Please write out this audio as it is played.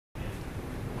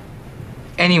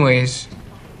Anyways,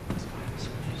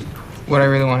 what I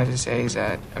really wanted to say is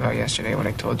that about yesterday, what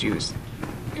I told you is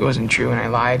it wasn't true and I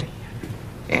lied.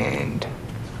 And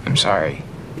I'm sorry.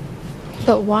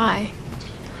 But why?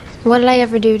 What did I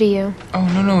ever do to you?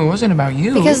 Oh, no, it wasn't about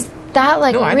you. Because that,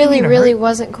 like, No, really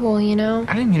wasn't cool, you know?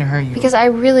 I didn't mean to hurt you. Because I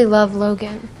really love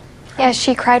Logan. Yeah,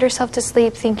 she cried herself to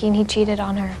sleep thinking he cheated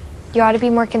on her. You ought to be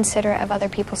more considerate of other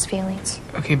people's feelings.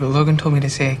 Okay, but Logan told me to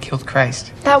say I killed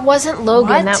Christ. That wasn't Logan,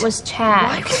 What? that was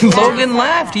Chad. Logan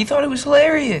laughed. He thought it was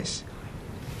hilarious.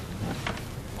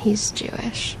 He's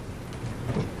Jewish.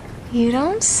 You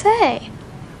don't say.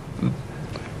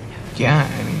 Yeah,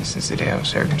 I mean, since the day I was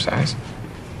circumcised.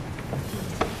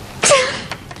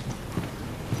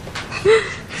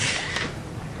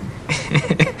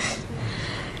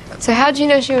 So how'd you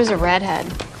know she was a redhead?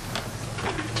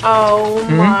 Oh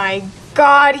my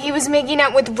God, he was making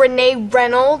out with Renee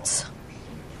Reynolds?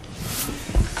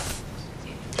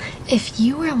 If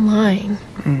you were lying,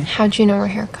 how'd you know her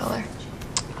hair color?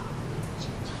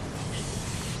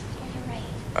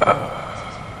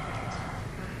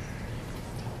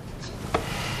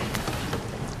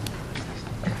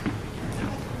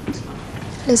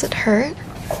 Does it hurt?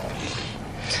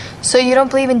 So you don't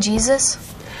believe in Jesus?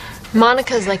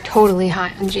 Monica's like totally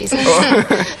high on Jesus.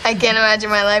 I can't imagine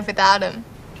my life without him.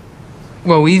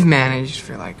 Well, we've managed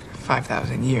for like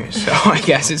 5,000 years, so I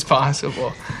guess it's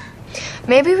possible.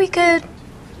 Maybe we could,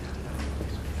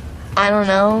 I don't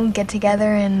know, get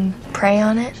together and pray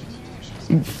on it?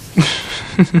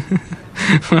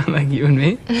 Like you and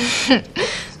me?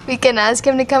 We can ask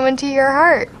him to come into your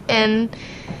heart and,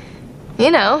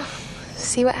 you know,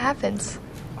 see what happens.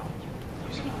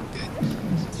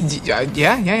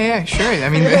 Yeah, sure. I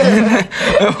mean,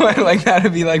 like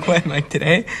that'd be like when, like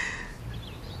today?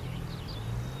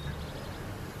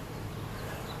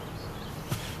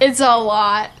 It's a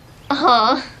lot.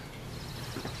 Huh?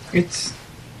 It's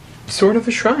sort of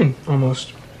a shrine,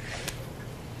 almost.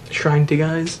 A shrine to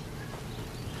guys.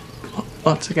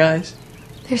 Lots of guys.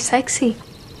 They're sexy.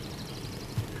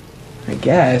 I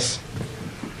guess.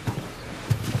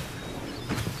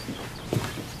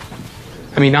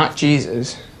 I mean, not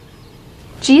Jesus.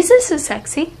 Jesus is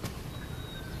sexy.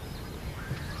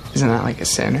 Isn't that like a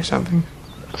sin or something?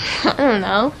 I don't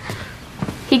know.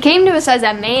 He came to us as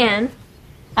a man.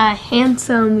 A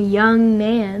handsome young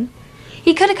man.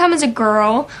 He could have come as a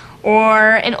girl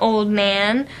or an old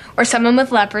man or someone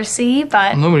with leprosy,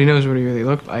 but Well, nobody knows what he really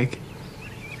looked like.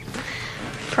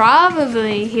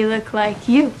 probably he looked like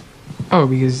you. Oh,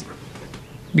 because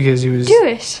he was...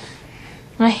 Jewish.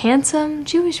 A handsome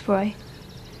Jewish boy.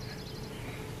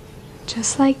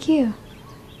 Just like you.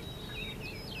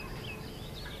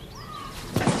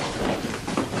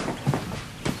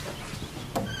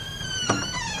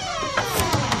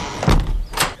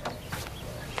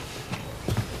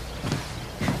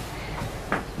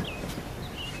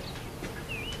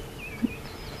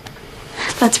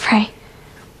 Let's pray.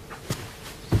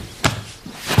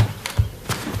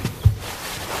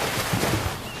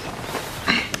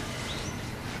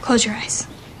 Close your eyes.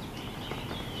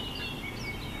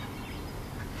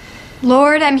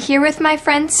 Lord, I'm here with my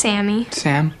friend Sammy.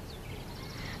 Sam?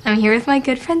 I'm here with my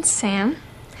good friend Sam,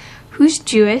 who's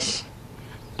Jewish,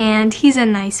 and he's a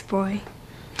nice boy.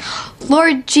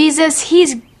 Lord Jesus,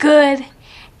 he's good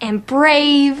and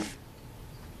brave,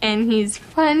 and he's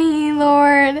funny,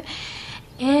 Lord,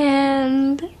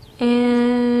 and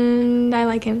I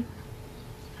like him.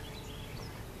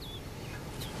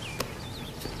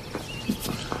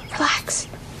 Relax.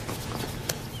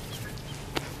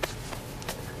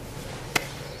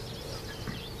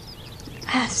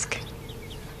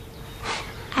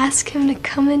 Ask him to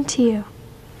come into you.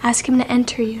 Ask him to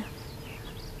enter you.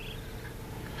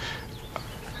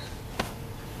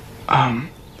 Hi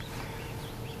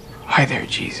there,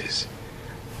 Jesus.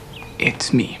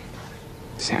 It's me,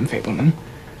 Sam Fabelman.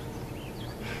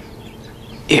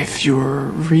 If you're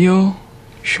real,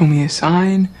 show me a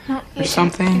sign or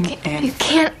something. You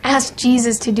can't ask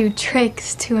Jesus to do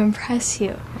tricks to impress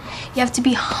you. You have to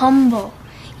be humble.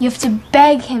 You have to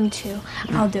beg him to.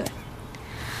 I'll do it.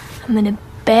 I'm going to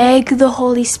beg the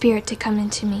Holy Spirit to come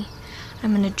into me.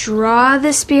 I'm going to draw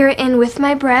the Spirit in with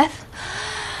my breath.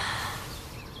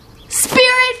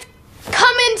 Spirit,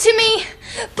 come into me.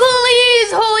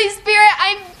 Please, Holy Spirit,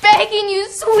 I'm begging you,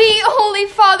 sweet Holy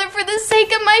Father, for the sake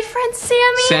of my friend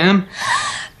Sammy. Sam?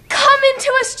 Come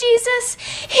into us, Jesus.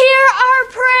 Hear our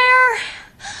prayer.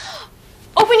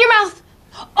 Open your mouth.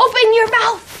 Open your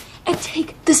mouth. And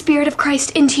take the Spirit of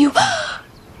Christ into you.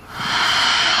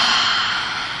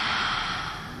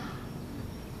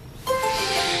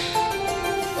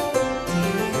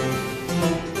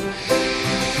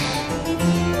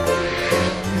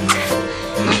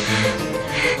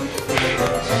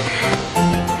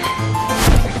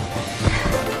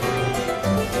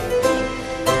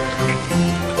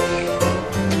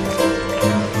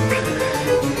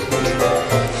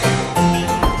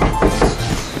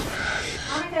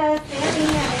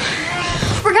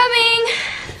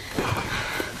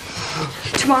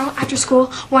 Tomorrow after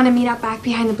school, want to meet up back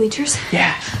behind the bleachers?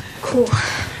 Yeah. Cool.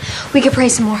 We could pray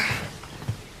some more.